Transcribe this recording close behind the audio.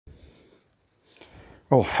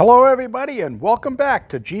Well, hello everybody and welcome back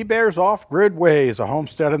to G Bear's Off-Grid Ways, a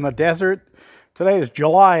homestead in the desert. Today is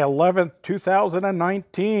July 11th,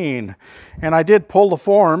 2019, and I did pull the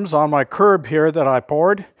forms on my curb here that I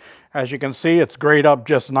poured. As you can see, it's grayed up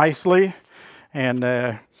just nicely, and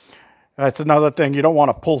that's another thing. You don't want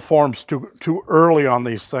to pull forms too early on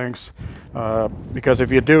these things, because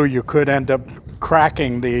if you do, you could end up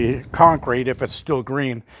cracking the concrete if it's still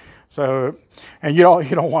green. So, and you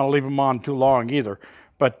don't want to leave them on too long either.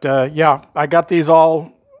 But yeah, I got these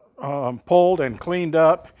all pulled and cleaned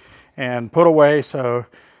up and put away. So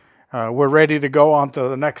we're ready to go on to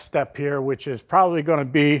the next step here, which is probably going to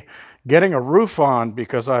be getting a roof on,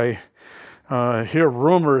 because I hear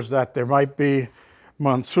rumors that there might be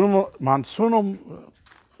monsoonal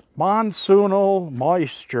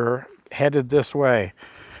moisture headed this way.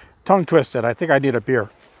 Tongue twisted. I think I need a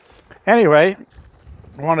beer. Anyway,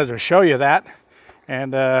 I wanted to show you that,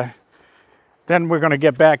 and then we're going to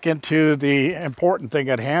get back into the important thing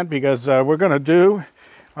at hand, because we're going to do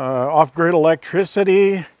off-grid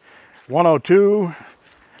electricity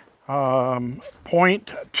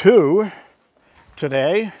 102.2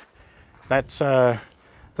 today. That's the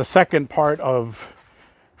second part of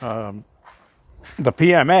the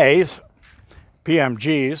PMGs,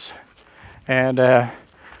 and a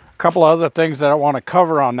couple other things that I want to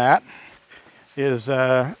cover on that is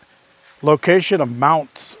location of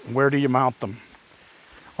mounts. Where do you mount them?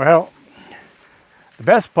 Well, the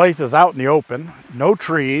best place is out in the open. No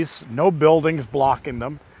trees, no buildings blocking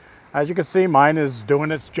them. As you can see, mine is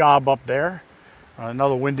doing its job up there.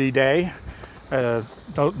 Another windy day.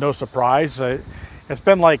 No surprise. It's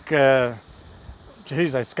been like,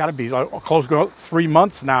 geez, it's got to be close to 3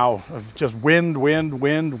 months now of just wind.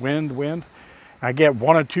 I get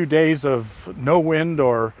 1 or 2 days of no wind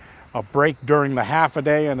or a break during the half a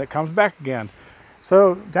day, and it comes back again.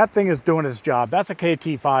 So that thing is doing its job. That's a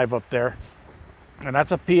KT5 up there, and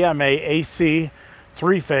that's a PMA AC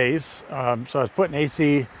 3-phase. So it's putting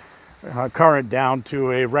AC current down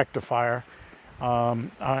to a rectifier.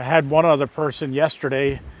 I had one other person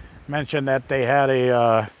yesterday mention that they had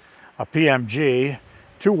a PMG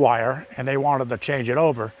 2-wire, and they wanted to change it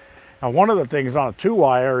over. Now, one of the things on a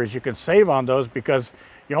 2-wire is you can save on those, because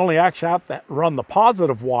you only actually have to run the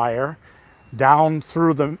positive wire down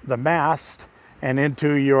through the mast and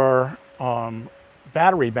into your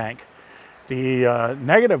battery bank. The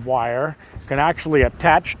negative wire can actually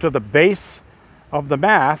attach to the base of the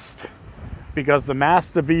mast, because the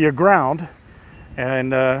mast will be your ground,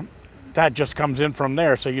 and that just comes in from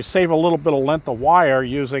there. So you save a little bit of length of wire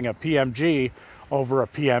using a PMG over a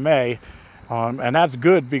PMA, and that's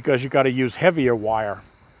good because you got to use heavier wire.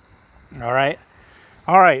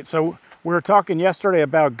 All right, so we were talking yesterday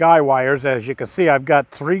about guy wires. As you can see, I've got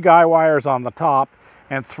 3 guy wires on the top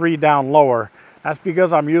and 3 down lower. That's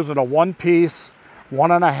because I'm using a 1-piece,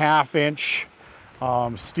 1.5-inch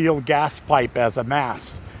steel gas pipe as a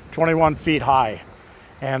mast, 21 feet high.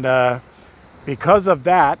 And because of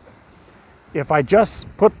that, if I just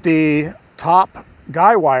put the top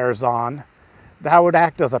guy wires on, that would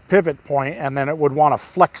act as a pivot point, and then it would want to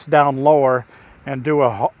flex down lower and do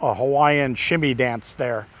a Hawaiian shimmy dance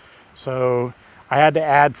there. So I had to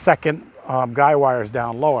add second guy wires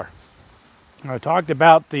down lower. I talked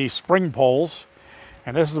about the spring poles,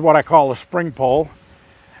 and this is what I call a spring pole.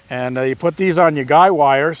 And you put these on your guy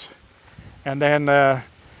wires, and then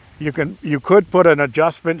you could put an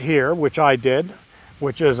adjustment here, which I did,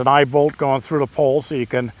 which is an eye bolt going through the pole, so you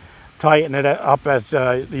can tighten it up as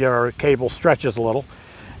your cable stretches a little.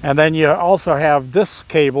 And then you also have this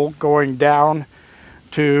cable going down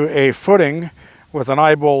to a footing with an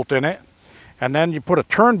eye bolt in it, and then you put a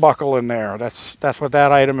turnbuckle in there. That's what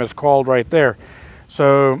that item is called right there.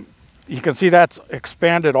 So you can see that's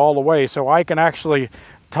expanded all the way, so I can actually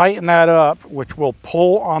tighten that up, which will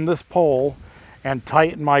pull on this pole and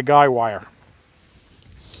tighten my guy wire.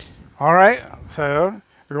 All right, so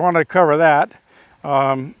we want to cover that.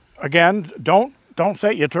 Again, don't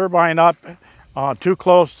set your turbine up too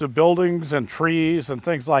close to buildings and trees and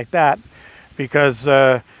things like that, because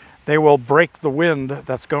they will break the wind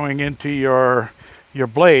that's going into your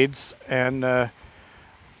blades, and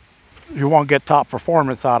you won't get top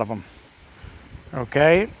performance out of them.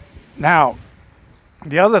 Okay, now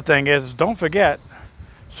the other thing is, don't forget,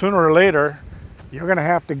 sooner or later you're going to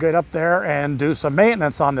have to get up there and do some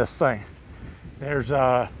maintenance on this thing. There's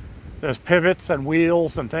pivots and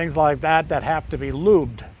wheels and things like that that have to be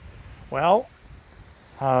lubed. Well,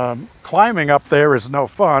 climbing up there is no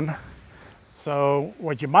fun. So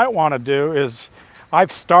what you might want to do is,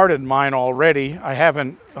 I've started mine already. I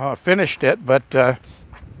haven't finished it, but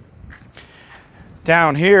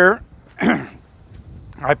down here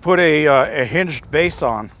I put a hinged base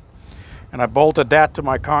on, and I bolted that to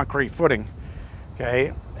my concrete footing.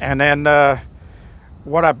 Okay, and then that'll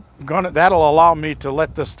allow me to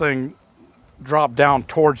let this thing drop down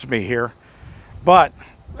towards me here. But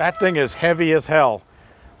that thing is heavy as hell,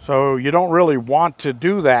 so you don't really want to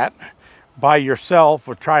do that by yourself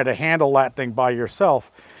or try to handle that thing by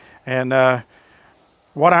yourself. And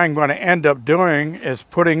what I'm going to end up doing is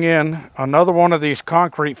putting in another one of these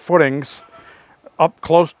concrete footings up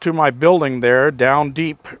close to my building there, down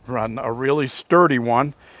deep, run a really sturdy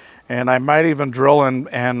one. And I might even drill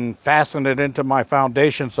and fasten it into my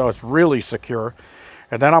foundation so it's really secure.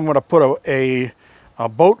 And then I'm going to put a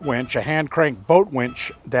boat winch, a hand crank boat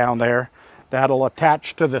winch down there that'll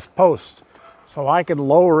attach to this post. So I can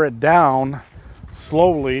lower it down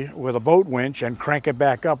slowly with a boat winch and crank it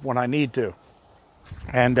back up when I need to.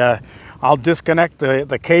 And I'll disconnect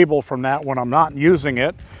the cable from that when I'm not using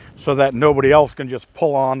it, so that nobody else can just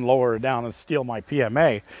pull on, lower it down, and steal my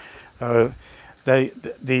PMA.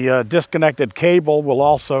 The disconnected cable will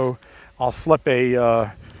also, I'll slip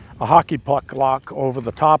a hockey puck lock over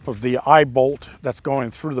the top of the eye bolt that's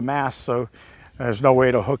going through the mast, so there's no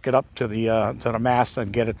way to hook it up to the mast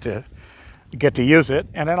and get to use it.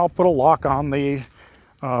 And then I'll put a lock on the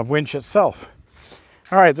winch itself.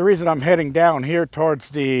 All right, the reason I'm heading down here towards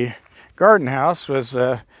the garden house was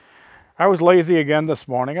I was lazy again this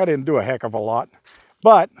morning. I didn't do a heck of a lot,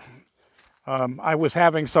 but I was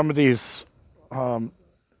having some of these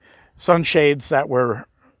sunshades that were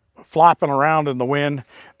flopping around in the wind.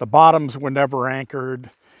 The bottoms were never anchored.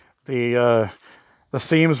 The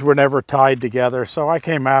seams were never tied together. So I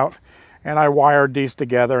came out and I wired these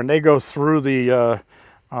together, and they go through the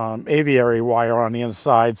aviary wire on the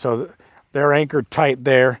inside, so they're anchored tight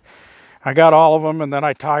there. I got all of them, and then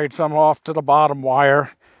I tied some off to the bottom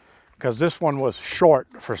wire because this one was short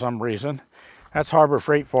for some reason. That's Harbor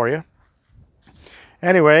Freight for you.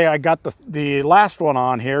 Anyway, I got the last one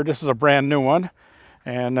on here. This is a brand new one,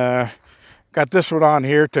 and got this one on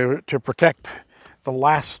here to protect the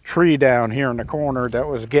last tree down here in the corner that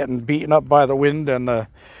was getting beaten up by the wind and the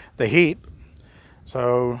heat.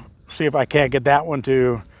 So see if I can't get that one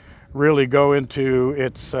to really go into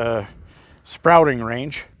its sprouting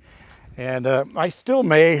range. And I still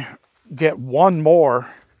may get one more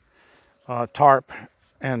tarp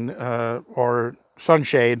and or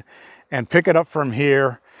sunshade and pick it up from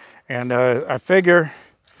here. And I figure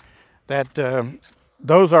that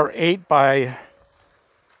those are 8 by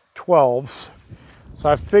 12s. So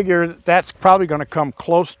I figure that's probably going to come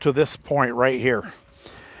close to this point right here.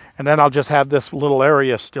 And then I'll just have this little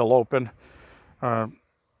area still open.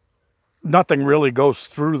 Nothing really goes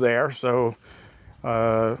through there, so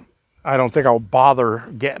I don't think I'll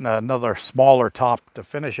bother getting another smaller top to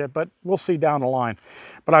finish it, but we'll see down the line.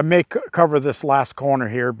 But I may cover this last corner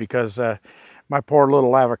here because my poor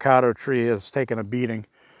little avocado tree is taking a beating.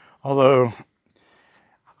 Although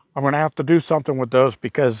I'm going to have to do something with those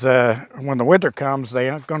because when the winter comes, they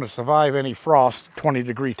aren't going to survive any frost,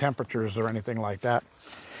 20-degree temperatures or anything like that.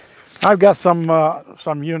 I've got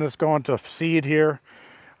some units going to seed here.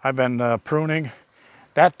 I've been pruning.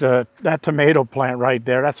 That tomato plant right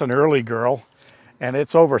there, that's an early girl, and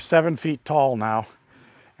it's over 7 feet tall now,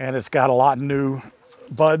 and it's got a lot of new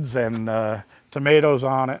buds and tomatoes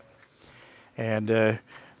on it. And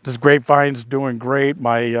this grapevine's doing great.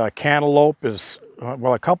 My cantaloupe is,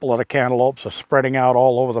 well, a couple of the cantaloupes are spreading out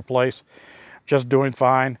all over the place, just doing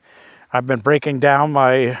fine. I've been breaking down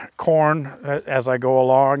my corn as I go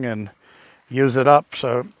along and use it up,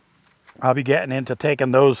 so I'll be getting into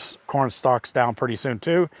taking those corn stalks down pretty soon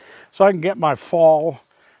too, so I can get my fall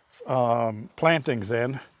plantings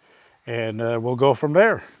in, and we'll go from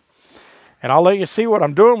there. And I'll let you see what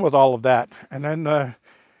I'm doing with all of that. And then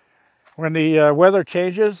when the weather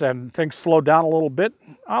changes and things slow down a little bit,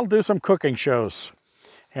 I'll do some cooking shows.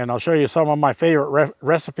 And I'll show you some of my favorite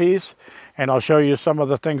recipes, and I'll show you some of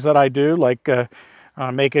the things that I do, like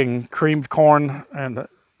making creamed corn and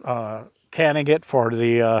canning it for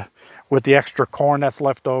the with the extra corn that's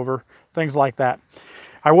left over, things like that.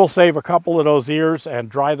 I will save a couple of those ears and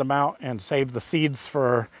dry them out and save the seeds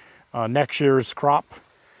for next year's crop.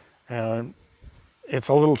 It's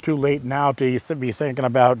a little too late now to be thinking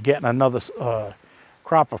about getting another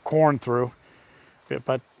crop of corn through,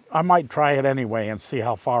 but I might try it anyway and see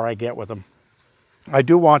how far I get with them. I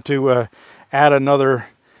do want to add another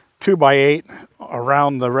 2x8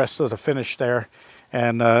 around the rest of the finish there,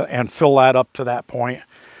 and fill that up to that point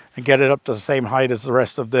and get it up to the same height as the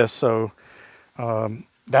rest of this. So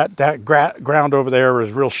that ground over there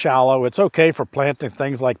is real shallow. It's okay for planting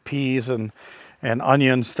things like peas and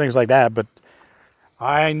onions, things like that, but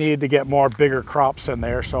I need to get more bigger crops in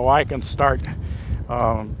there so I can start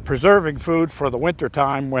preserving food for the winter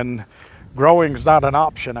time when growing is not an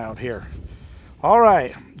option out here. All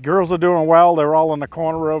right, girls are doing well. They're all in the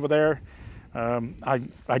corner over there.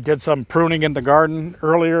 I did some pruning in the garden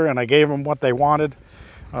earlier, and I gave them what they wanted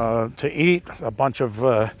to eat, a bunch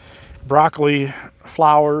of broccoli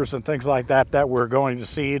flowers and things like that that we're going to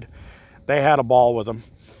seed. They had a ball with them.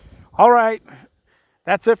 All right,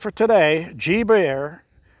 that's it for today. G Bear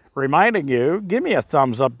reminding you, give me a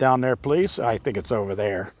thumbs up down there, please. I think it's over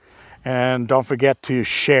there. And don't forget to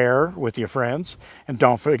share with your friends. And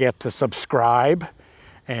don't forget to subscribe.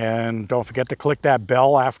 And don't forget to click that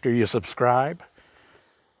bell after you subscribe.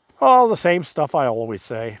 All the same stuff I always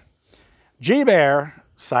say. G Bear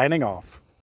signing off.